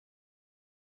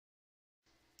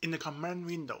In the command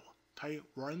window, type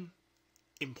run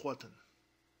important.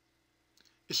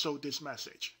 It shows this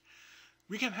message.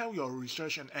 We can help your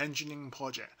research and engineering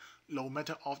project. No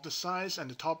matter of the size and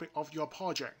the topic of your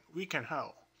project, we can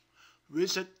help.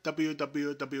 Visit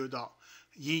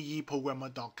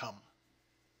www.EEprogrammer.com.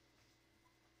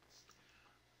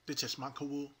 This is Marco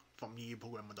Wu from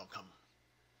EEprogrammer.com.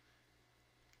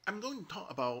 I'm going to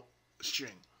talk about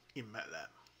string in MATLAB.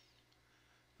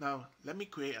 Now, let me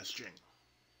create a string.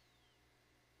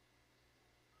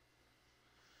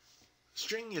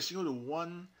 String is equal to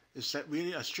 1. Is that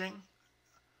really a string?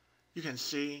 You can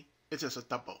see it is a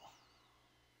double.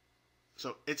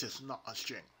 So it is not a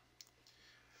string.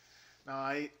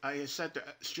 Now I said the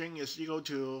string is equal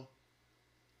to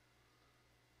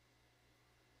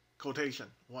quotation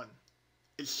 1.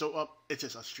 It shows up, it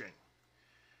is a string.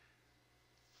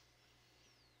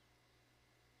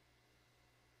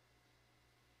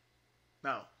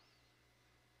 Now,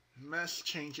 let's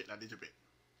change it a little bit.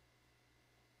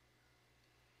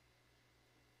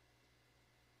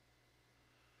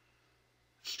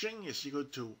 String is equal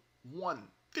to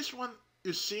 1. This one,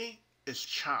 you see, is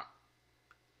char.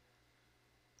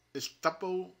 It's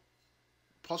double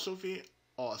apostrophe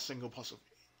or a single apostrophe.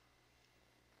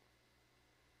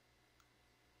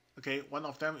 Okay, one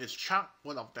of them is char,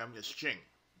 one of them is string.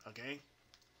 Okay.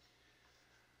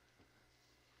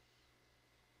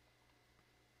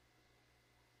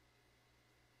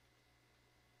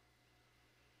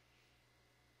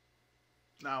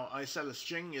 Now I said the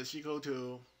string is equal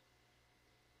to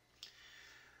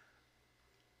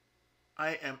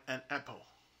I am an apple.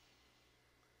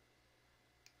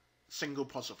 Single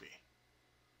apostrophe.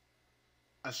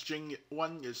 A string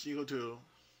 1 is equal to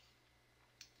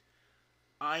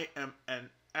I am an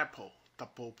apple,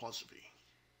 double apostrophe.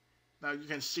 Now you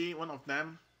can see one of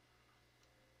them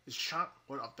is char,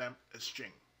 one of them is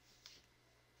string.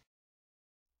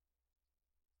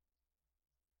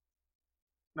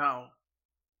 Now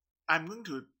I'm going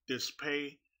to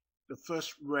display the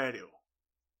first value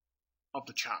of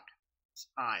the char. It's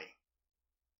I.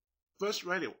 First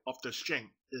value of the string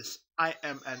is I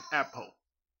am an apple.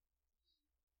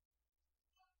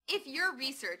 If your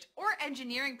research or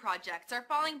engineering projects are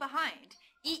falling behind,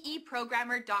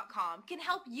 EEprogrammer.com can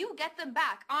help you get them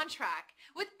back on track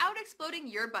without exploding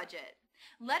your budget.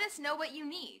 Let us know what you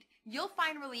need. You'll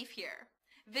find relief here.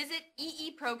 Visit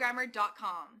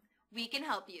EEprogrammer.com. We can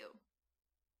help you.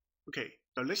 Okay,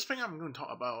 the next thing I'm going to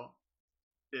talk about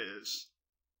is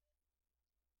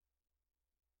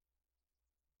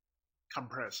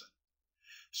comparison.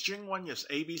 String 1 is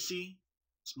ABC,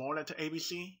 small letter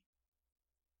ABC.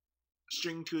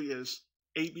 String 2 is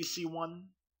ABC1.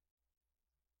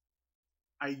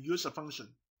 I use a function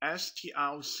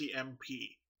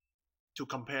strcmp to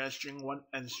compare string 1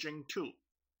 and string 2.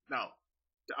 Now,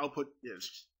 the output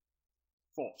is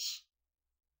false.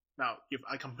 Now, if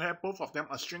I compare both of them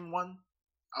as string 1,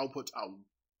 output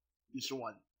is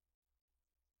 1.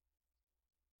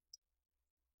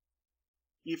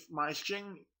 If my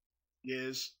string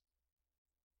is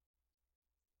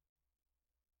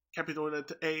capital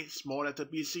letter A, small letter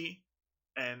BC,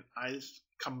 and I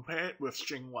compare it with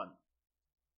string 1,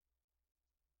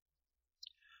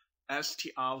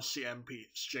 strcmp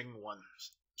string 1,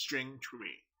 string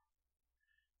 3,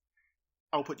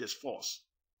 output is false.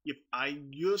 If I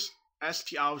use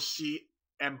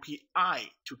strcmpi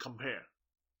to compare,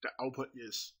 the output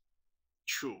is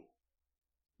true,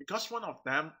 because one of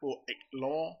them will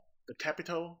ignore the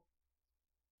capital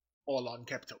or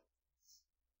non-capital.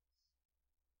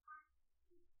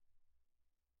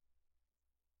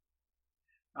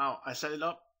 Now I set it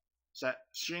up, set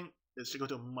string is equal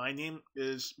to my name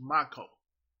is Marco.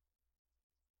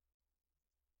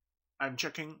 I'm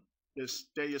checking if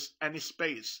there is any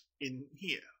space in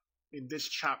here, in this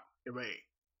char array.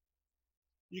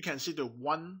 You can see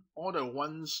all the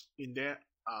ones in there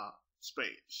are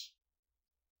space.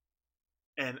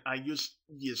 And I use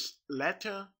this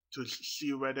letter to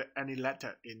see whether any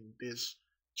letter in this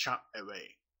char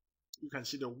array. You can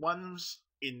see the ones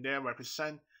in there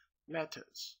represent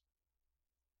letters.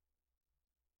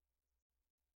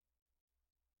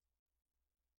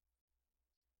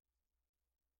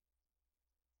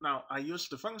 Now I use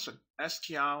the function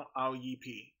strrep.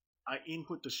 I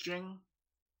input the string.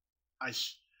 I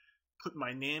put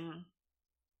my name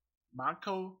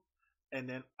Marco, and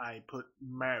then I put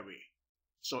Mary.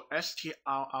 So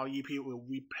strrep will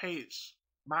replace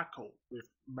Marco with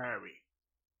Mary.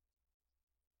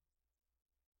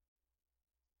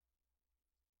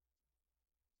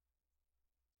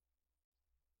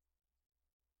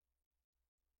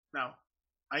 Now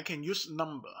I can use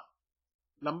number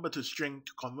to string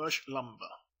to convert number.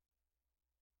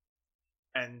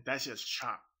 and that is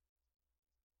char.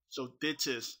 So this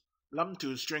is num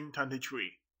to string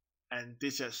 23, and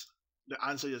this is the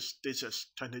answer is this is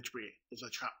 23. It's a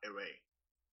char array.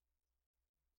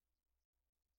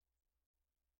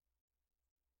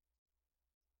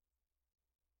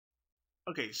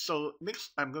 Okay, so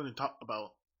next I'm going to talk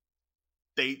about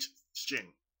date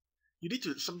string.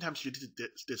 Sometimes you need to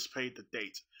display the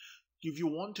date. If you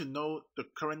want to know the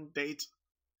current date,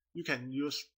 you can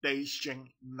use date string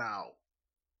now.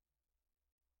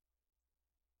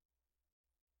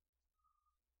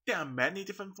 There are many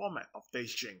different formats of date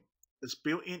string. It's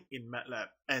built in MATLAB,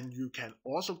 and you can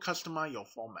also customize your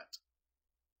format.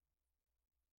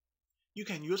 You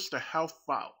can use the help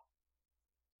file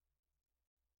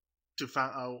to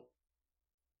find out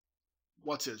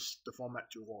what is the format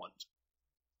you want.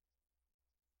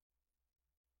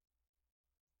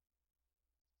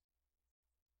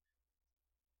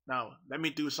 Now, let me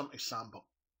do some example.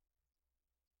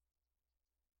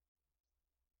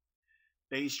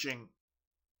 Date string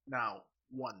now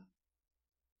 1,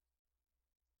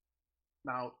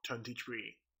 now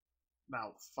 23,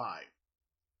 now 5,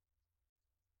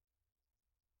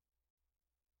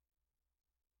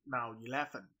 now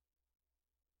 11.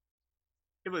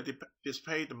 It will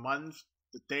display the month,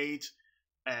 the date,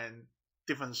 and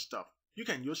different stuff. You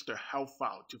can use the help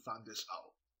file to find this out.